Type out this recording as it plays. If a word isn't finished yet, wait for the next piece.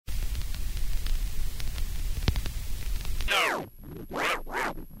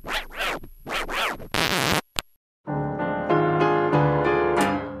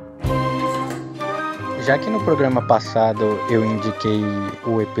Já que no programa passado eu indiquei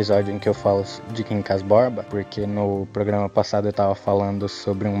o episódio em que eu falo de Quincas Borba, porque no programa passado eu tava falando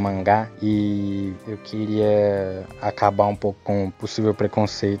sobre um mangá e eu queria acabar um pouco com o possível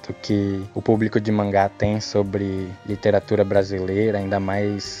preconceito que o público de mangá tem sobre literatura brasileira, ainda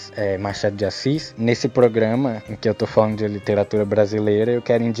mais Machado de Assis. Nesse programa em que eu tô falando de literatura brasileira, eu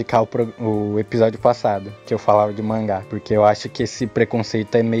quero indicar o episódio passado, que eu falava de mangá, porque eu acho que esse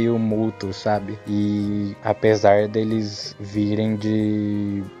preconceito é meio mútuo, sabe? E apesar deles virem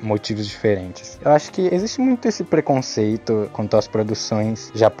de motivos diferentes. Eu acho que existe muito esse preconceito quanto às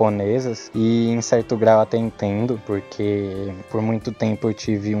produções japonesas e em certo grau até entendo, porque por muito tempo eu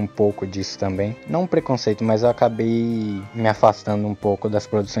tive um pouco disso também. Não um preconceito, mas eu acabei me afastando um pouco das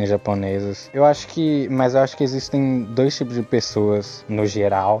produções japonesas. Mas eu acho que existem dois tipos de pessoas no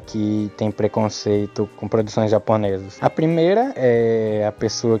geral que tem preconceito com produções japonesas. A primeira é a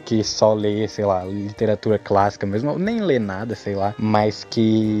pessoa que só lê, sei lá, literatura clássica mesmo, ou nem lê nada, sei lá, mas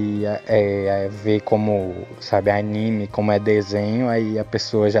que vê como, sabe, anime, como é desenho, aí a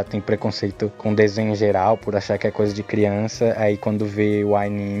pessoa já tem preconceito com desenho em geral, por achar que é coisa de criança, aí quando vê o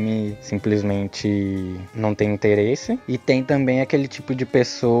anime, simplesmente não tem interesse. E tem também aquele tipo de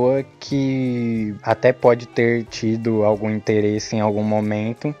pessoa que até pode ter tido algum interesse em algum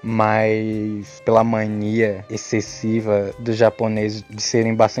momento, mas pela mania excessiva dos japoneses de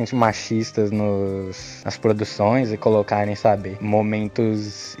serem bastante machistas nas produções e colocarem, sabe,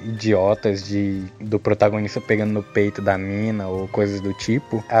 momentos idiotas do protagonista pegando no peito da mina ou coisas do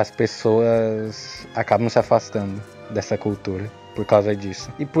tipo, as pessoas acabam se afastando dessa cultura por causa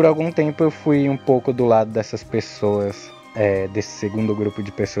disso. E por algum tempo eu fui um pouco do lado dessas pessoas, desse segundo grupo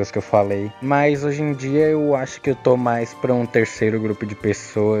de pessoas que eu falei, mas hoje em dia eu acho que eu tô mais para um terceiro grupo de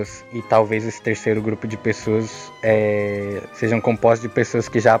pessoas, e talvez esse terceiro grupo de pessoas sejam compostos de pessoas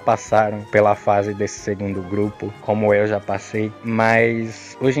que já passaram pela fase desse segundo grupo, como eu já passei,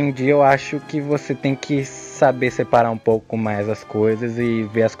 mas hoje em dia eu acho que você tem que saber separar um pouco mais as coisas e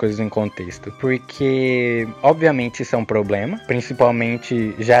ver as coisas em contexto, porque obviamente isso é um problema,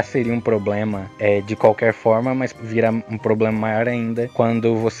 principalmente já seria um problema de qualquer forma, mas vira um problema maior ainda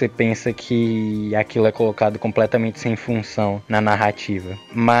quando você pensa que aquilo é colocado completamente sem função na narrativa.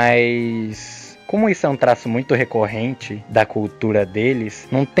 Mas como isso é um traço muito recorrente da cultura deles,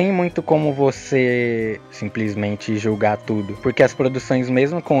 não tem muito como você simplesmente julgar tudo, porque as produções,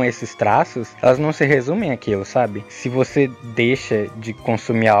 mesmo com esses traços, elas não se resumem àquilo, sabe? Se você deixa de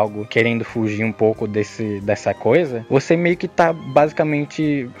consumir algo querendo fugir um pouco dessa coisa, você meio que tá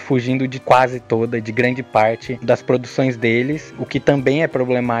basicamente fugindo de quase toda, de grande parte das produções deles, o que também é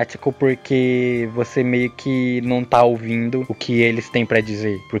problemático porque você meio que não tá ouvindo o que eles têm pra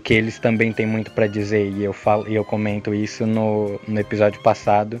dizer, porque eles também têm muito pra dizer, e eu comento isso no episódio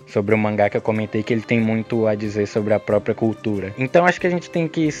passado sobre o mangá, que eu comentei que ele tem muito a dizer sobre a própria cultura. Então acho que a gente tem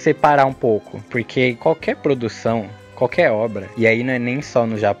que separar um pouco, porque qualquer produção, qualquer obra, e aí não é nem só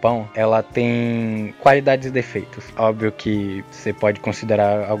no Japão, ela tem qualidades e defeitos. Óbvio que você pode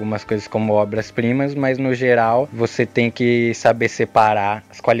considerar algumas coisas como obras-primas, mas no geral você tem que saber separar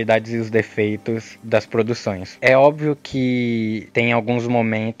as qualidades e os defeitos das produções. É óbvio que tem alguns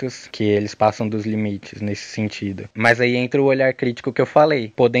momentos que eles passam dos limites nesse sentido, mas aí entra o olhar crítico que eu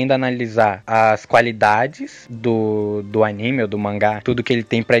falei, podendo analisar as qualidades do anime ou do mangá, tudo que ele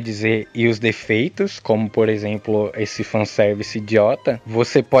tem pra dizer, e os defeitos, como por exemplo esse fanservice idiota,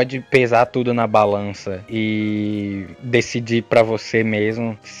 você pode pesar tudo na balança e decidir pra você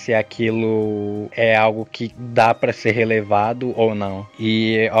mesmo se aquilo é algo que dá pra ser relevado ou não.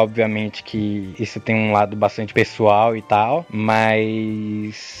 E obviamente que isso tem um lado bastante pessoal e tal,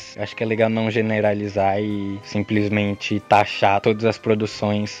 mas acho que é legal não generalizar e simplesmente taxar todas as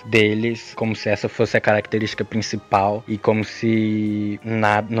produções deles como se essa fosse a característica principal e como se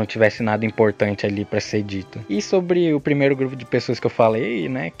não tivesse nada importante ali pra ser dito. E sobre o primeiro grupo de pessoas que eu falei,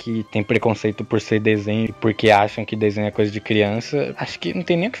 né, que tem preconceito por ser desenho, porque acham que desenho é coisa de criança, acho que não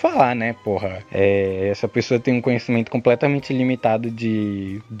tem nem o que falar, né, porra. Essa pessoa tem um conhecimento completamente limitado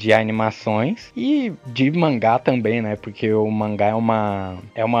de animações e de mangá também, né, porque o mangá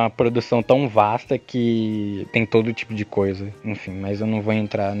é uma produção tão vasta que tem todo tipo de coisa. Enfim, mas eu não vou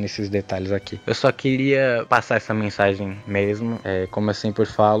entrar nesses detalhes aqui. Eu só queria passar essa mensagem mesmo. Como eu sempre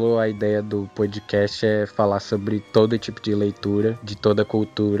falo, a ideia do podcast é falar sobre todo tipo de leitura, de toda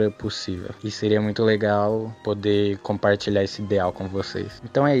cultura possível. E seria muito legal poder compartilhar esse ideal com vocês.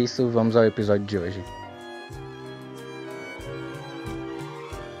 Então é isso, vamos ao episódio de hoje.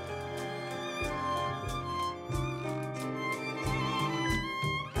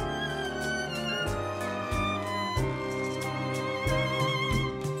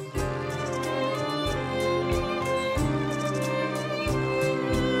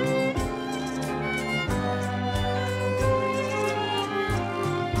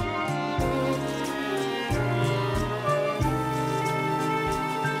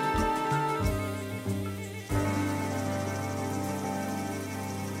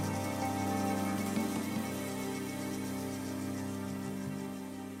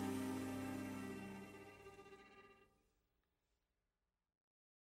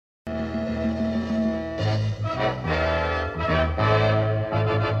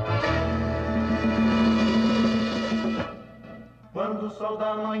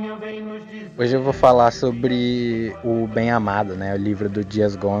 Hoje eu vou falar sobre o Bem Amado, né? O livro do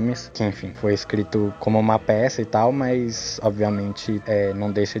Dias Gomes, que enfim, foi escrito como uma peça e tal, mas obviamente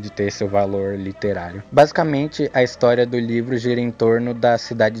não deixa de ter seu valor literário. Basicamente, a história do livro gira em torno da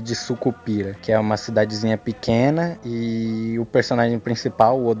cidade de Sucupira, que é uma cidadezinha pequena, e o personagem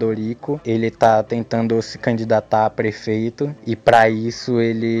principal, o Odorico, ele tá tentando se candidatar a prefeito, e para isso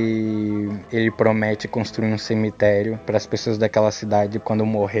ele promete construir um cemitério para as pessoas daquela cidade, quando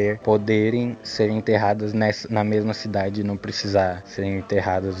morrer, poderem ser enterradas na mesma cidade e não precisar serem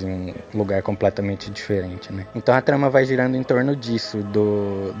enterradas em um lugar completamente diferente, né? Então a trama vai girando em torno disso,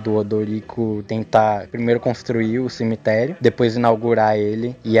 do Odorico tentar primeiro construir o cemitério, depois inaugurar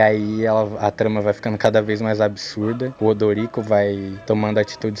ele, e aí a trama vai ficando cada vez mais absurda. O Odorico vai tomando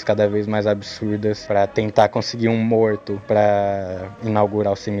atitudes cada vez mais absurdas para tentar conseguir um morto para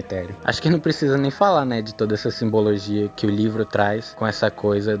inaugurar o cemitério. Acho que não precisa nem falar, né, de toda essa simbologia que o livro traz com essa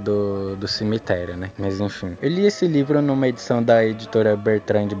coisa do cemitério, né? Mas enfim, eu li esse livro numa edição da editora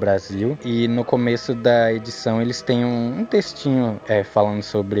Bertrand Brasil, e no começo da edição eles têm um textinho falando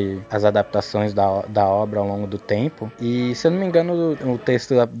sobre as adaptações da obra ao longo do tempo, e se eu não me engano o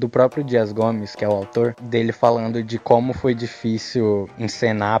texto do próprio Dias Gomes, que é o autor, dele falando de como foi difícil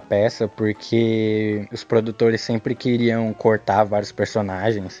encenar a peça, porque os produtores sempre queriam cortar vários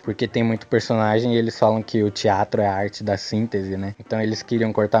personagens, porque tem muito personagem e eles falam que o teatro é a arte da síntese, né? Então eles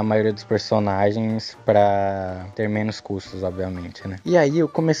queriam cortar a maioria dos personagens pra ter menos custos, obviamente, né? E aí eu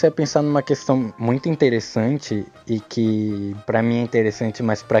comecei a pensar numa questão muito interessante, e que pra mim é interessante,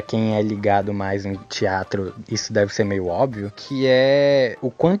 mas pra quem é ligado mais em teatro isso deve ser meio óbvio, que é o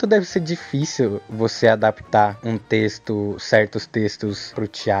quanto deve ser difícil você adaptar certos textos pro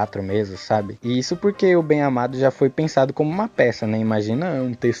teatro mesmo, sabe? E isso porque o Bem Amado já foi pensado como uma peça, né? Imagina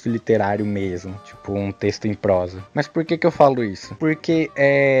um texto literário mesmo, tipo um texto em prosa. Mas por que eu falo isso? Porque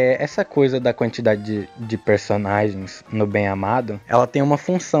essa coisa da quantidade de personagens no Bem Amado, ela tem uma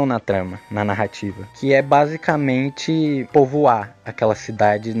função na trama, na narrativa, que é basicamente povoar aquela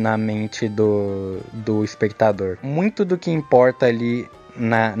cidade na mente do espectador. Muito do que importa ali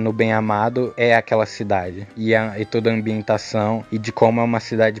no Bem Amado é aquela cidade e toda a ambientação, e de como é uma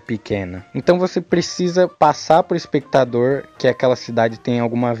cidade pequena. Então você precisa passar pro espectador que aquela cidade tem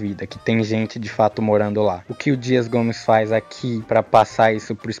alguma vida, que tem gente de fato morando lá. O que o Dias Gomes faz aqui para passar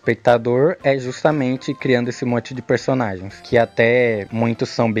isso pro espectador é justamente criando esse monte de personagens, que até muitos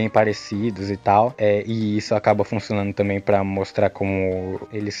são bem parecidos e tal, e isso acaba funcionando também para mostrar como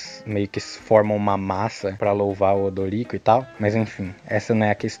eles meio que formam uma massa para louvar o Odorico e tal. Mas enfim, essa não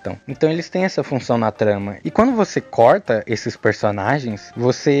é a questão. Então eles têm essa função na trama. E quando você corta esses personagens,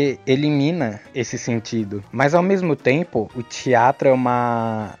 você elimina esse sentido. Mas ao mesmo tempo, o teatro é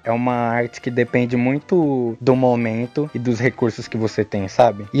uma arte que depende muito do momento e dos recursos que você tem,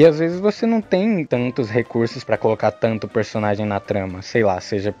 sabe? E às vezes você não tem tantos recursos pra colocar tanto personagem na trama. Sei lá,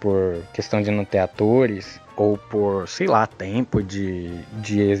 seja por questão de não ter atores, ou por, sei lá, tempo de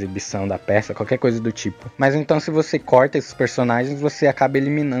exibição da peça, qualquer coisa do tipo. Mas então, se você corta esses personagens, você acaba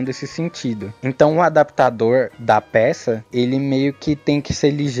eliminando esse sentido. Então o adaptador da peça, ele meio que tem que ser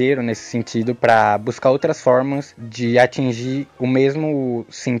ligeiro nesse sentido, para buscar outras formas de atingir o mesmo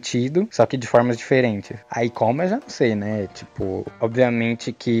sentido, só que de formas diferentes. Aí como eu já não sei, né? Tipo,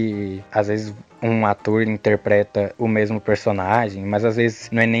 obviamente que às vezes um ator interpreta o mesmo personagem, mas às vezes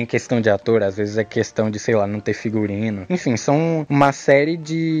não é nem questão de ator, às vezes é questão de, sei lá, não ter figurino. Enfim, são uma série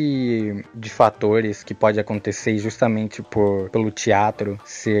de fatores que pode acontecer, justamente pelo teatro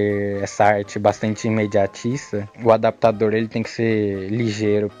ser essa arte bastante imediatista. O adaptador, ele tem que ser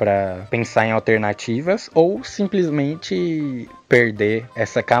ligeiro para pensar em alternativas, ou simplesmente perder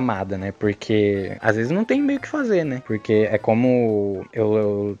essa camada, né? Porque às vezes não tem meio o que fazer, né? Porque é como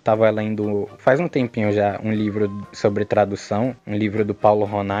eu tava lendo faz um tempinho já um livro sobre tradução, um livro do Paulo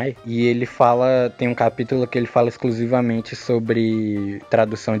Ronay, e ele tem um capítulo que ele fala exclusivamente sobre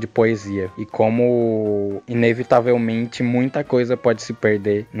tradução de poesia, e como inevitavelmente muita coisa pode se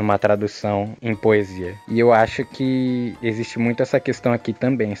perder numa tradução em poesia. E eu acho que existe muito essa questão aqui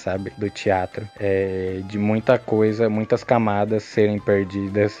também, sabe? Do teatro, de muita coisa, muitas camadas serem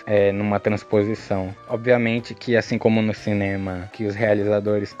perdidas numa transposição. Obviamente que, assim como no cinema, que os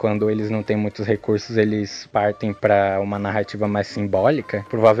realizadores, quando eles não têm muitos recursos, eles partem para uma narrativa mais simbólica.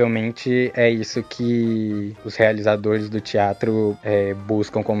 Provavelmente é isso que os realizadores do teatro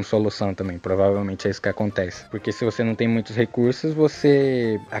buscam como solução também. Provavelmente é isso que acontece. Porque se você não tem muitos recursos,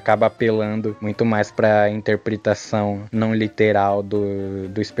 você acaba apelando muito mais para a interpretação não literal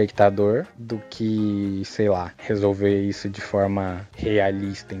do espectador, do que, sei lá, resolver isso de forma forma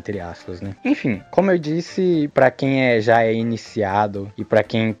realista, entre aspas, né? Enfim, como eu disse, pra quem já é iniciado e pra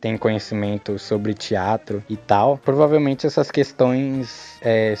quem tem conhecimento sobre teatro e tal, provavelmente essas questões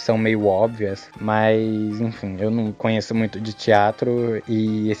são meio óbvias, mas enfim, eu não conheço muito de teatro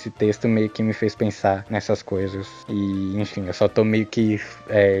e esse texto meio que me fez pensar nessas coisas. E enfim, eu só tô meio que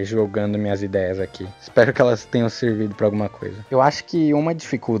jogando minhas ideias aqui. Espero que elas tenham servido pra alguma coisa. Eu acho que uma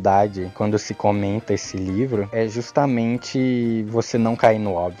dificuldade quando se comenta esse livro é justamente você não cair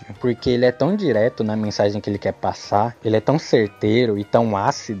no óbvio, porque ele é tão direto na mensagem que ele quer passar, ele é tão certeiro e tão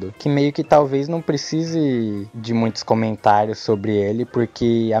ácido que meio que talvez não precise de muitos comentários sobre ele,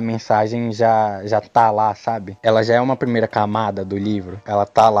 porque a mensagem já tá lá, sabe? Ela já é uma primeira camada do livro, ela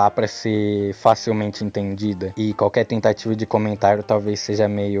tá lá pra ser facilmente entendida, e qualquer tentativa de comentário talvez seja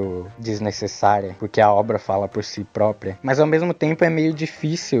meio desnecessária, porque a obra fala por si própria. Mas ao mesmo tempo é meio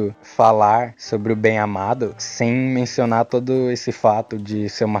difícil falar sobre o Bem Amado sem mencionar todo esse fato de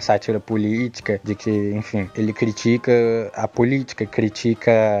ser uma sátira política, de que, enfim, ele critica a política,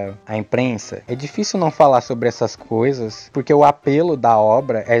 critica a imprensa. É difícil não falar sobre essas coisas, porque o apelo da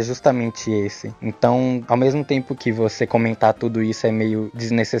obra é justamente esse. Então, ao mesmo tempo que você comentar tudo isso é meio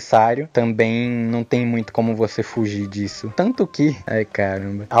desnecessário, também não tem muito como você fugir disso. Tanto que, ai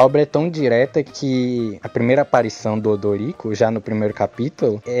caramba, a obra é tão direta que a primeira aparição do Odorico, já no primeiro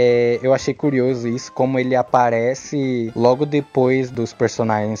capítulo, eu achei curioso isso, como ele aparece logo depois dos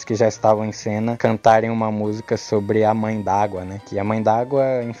personagens que já estavam em cena cantarem uma música sobre a Mãe d'Água, né? Que a Mãe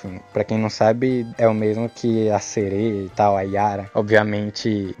d'Água, enfim, pra quem não sabe, é o mesmo que a sereia e tal, a Yara.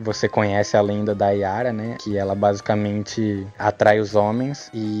 Obviamente, você conhece a lenda da Yara, né? Que ela basicamente atrai os homens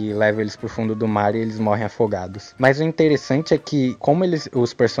e leva eles pro fundo do mar e eles morrem afogados. Mas o interessante é que, como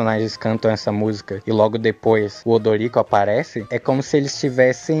os personagens cantam essa música e logo depois o Odorico aparece, é como se eles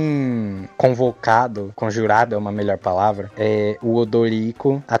tivessem conjurado é uma melhor palavra, o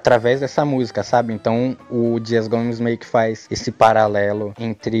Odorico através dessa música, sabe? Então o Dias Gomes meio que faz esse paralelo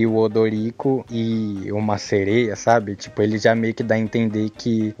entre o Odorico e uma sereia, sabe? Tipo, ele já meio que dá a entender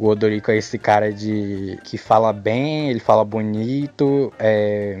que o Odorico é esse cara que fala bem, ele fala bonito,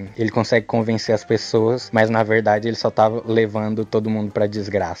 ele consegue convencer as pessoas, mas na verdade ele só tava levando todo mundo pra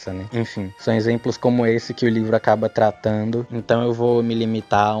desgraça, né? Enfim, são exemplos como esse que o livro acaba tratando, então eu vou me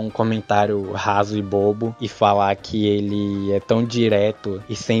limitar a um comentário raso e bobo e falar que ele é tão direto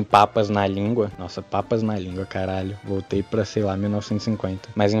e sem papas na língua. Nossa, papas na língua, caralho. Voltei pra, sei lá, 1950.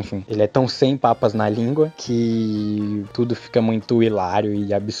 Mas enfim, ele é tão sem papas na língua que tudo fica muito hilário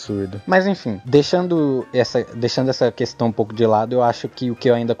e absurdo. Mas enfim, deixando essa questão um pouco de lado, eu acho que o que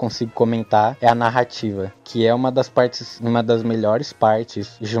eu ainda consigo comentar é a narrativa, que é uma das melhores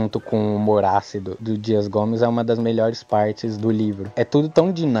partes, junto com o humor ácido do Dias Gomes, é uma das melhores partes do livro. É tudo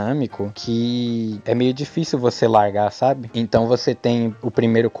tão dinâmico que é meio difícil você largar, sabe? Então você tem o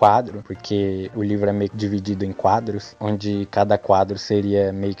primeiro quadro, porque o livro é meio que dividido em quadros, onde cada quadro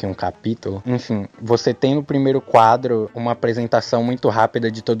seria meio que um capítulo. Enfim, você tem no primeiro quadro uma apresentação muito rápida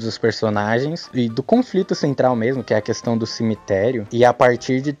de todos os personagens e do conflito central mesmo, que é a questão do cemitério, e a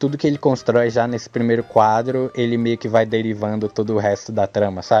partir de tudo que ele constrói já nesse primeiro quadro, ele meio que vai derivando todo o resto da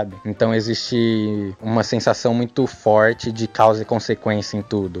trama, sabe? Então existe uma sensação muito forte de causa e consequência em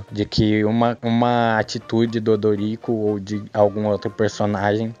tudo, de que uma atitude do Odorico ou de algum outro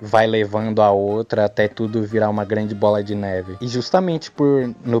personagem vai levando a outra até tudo virar uma grande bola de neve. E justamente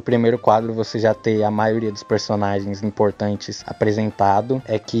por no primeiro quadro você já ter a maioria dos personagens importantes apresentado,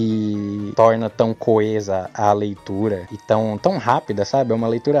 é que torna tão coesa a leitura e tão rápida, sabe? É uma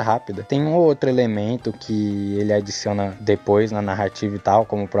leitura rápida. Tem um outro elemento que ele adiciona depois na narrativa e tal,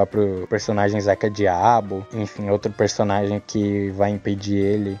 como o próprio personagem Zeca Diabo, enfim, outro personagem que vai impedir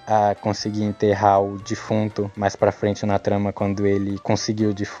ele a conseguir enterrar o defunto mais pra frente na trama, quando ele conseguiu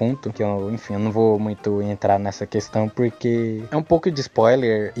o defunto, que eu não vou muito entrar nessa questão porque é um pouco de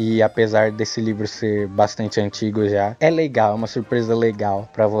spoiler, e apesar desse livro ser bastante antigo já, é legal, é uma surpresa legal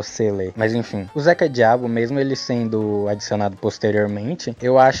pra você ler. Mas enfim, o Zeca Diabo, mesmo ele sendo adicionado posteriormente,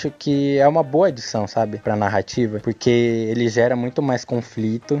 eu acho que é uma boa adição, sabe, pra narrativa, porque ele gera muito mais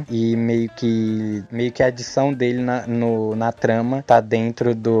conflito e meio que a adição dele na trama tá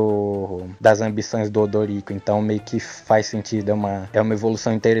dentro das ambições do Odorico, então meio que faz sentido, é uma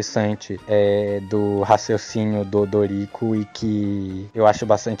evolução interessante do raciocínio do Odorico e que eu acho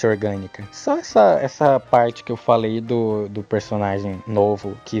bastante orgânica. Só essa parte que eu falei do personagem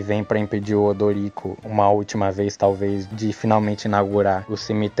novo que vem pra impedir o Odorico uma última vez, talvez, de finalmente inaugurar o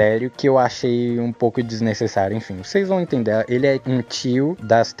cemitério, que eu achei um pouco desnecessário. Enfim, vocês vão entender, ele é um tio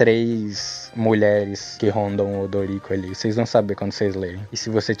das 3 mulheres que rondam o Odorico ali, vocês vão saber quando vocês lerem, e se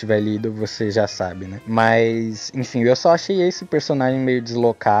você tiver lido, você já sabe, né? Mas enfim, eu só achei esse personagem meio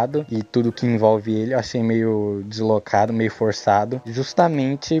deslocado e tudo que envolve ele eu achei meio deslocado, meio forçado,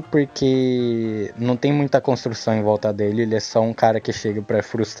 justamente porque não tem muita construção em volta dele, ele é só um cara que chega pra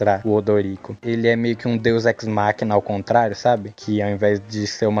frustrar o Odorico. Ele é meio que um deus ex machina ao contrário, sabe? Que ao invés de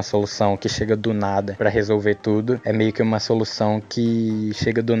ser uma solução que chega do nada pra resolver tudo, é meio que uma solução que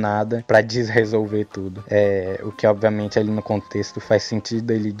chega do nada pra desresolver tudo. O que obviamente ali no contexto faz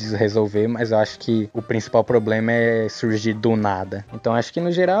sentido ele desresolver, mas eu acho que o principal problema é surgir do nada. Então acho que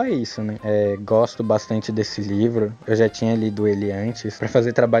no geral é isso, né? Gosto bastante desse livro. Eu já tinha lido ele antes pra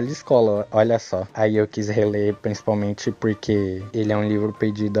fazer trabalho de escola, olha só. Aí eu quis reler principalmente porque ele é um livro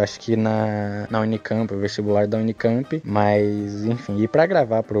pedido, acho que na UNICAMP, o vestibular da UNICAMP, mas enfim, e pra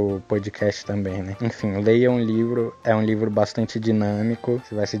gravar pro podcast também, né? Enfim, leia um livro, é um livro bastante dinâmico,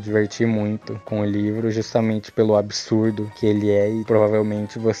 você vai se divertir muito com o livro, justamente pelo absurdo que ele é, e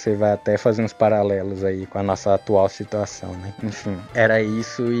provavelmente você vai até fazer uns paralelos aí com a nossa atual situação, né? Enfim, era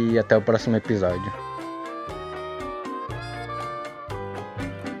isso e até o próximo episódio.